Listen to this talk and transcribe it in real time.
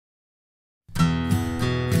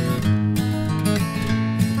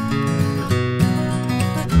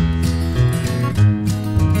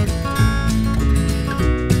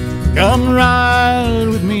Come ride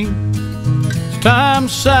with me. It's time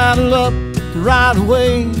to saddle up, ride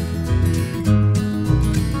away.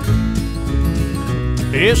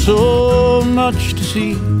 There's so much to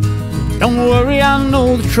see. Don't worry, I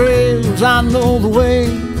know the trails, I know the way.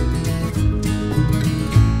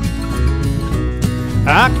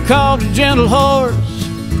 I called a gentle horse,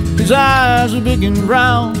 his eyes are big and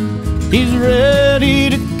brown. He's ready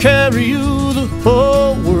to carry you the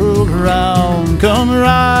whole world around. Come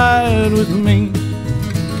ride with me,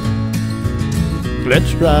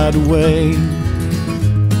 let's ride away.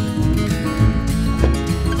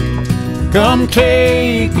 Come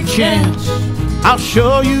take a chance, I'll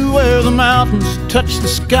show you where the mountains touch the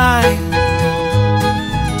sky.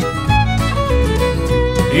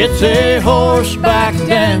 It's a horseback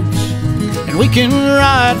dance, and we can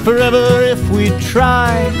ride forever if we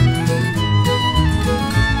try.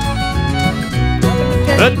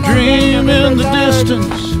 A dream in the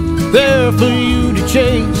distance, there for you to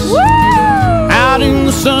chase. Woo! Out in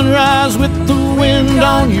the sunrise with the wind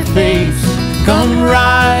on your face. Come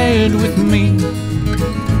ride with me,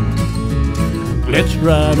 let's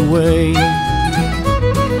ride away.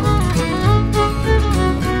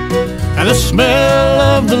 And the smell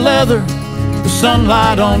of the leather, the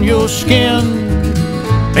sunlight on your skin,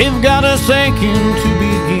 they've got us aching to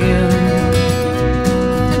begin.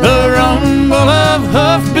 The rumble of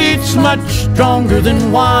hoofbeats much stronger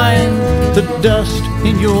than wine. The dust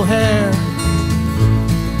in your hair,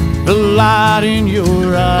 the light in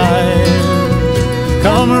your eyes.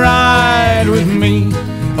 Come ride with me,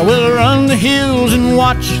 we'll run the hills and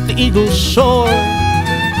watch the eagles soar.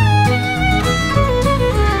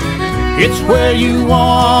 It's where you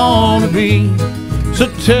wanna be, so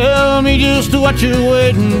tell me just what you're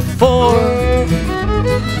waiting for.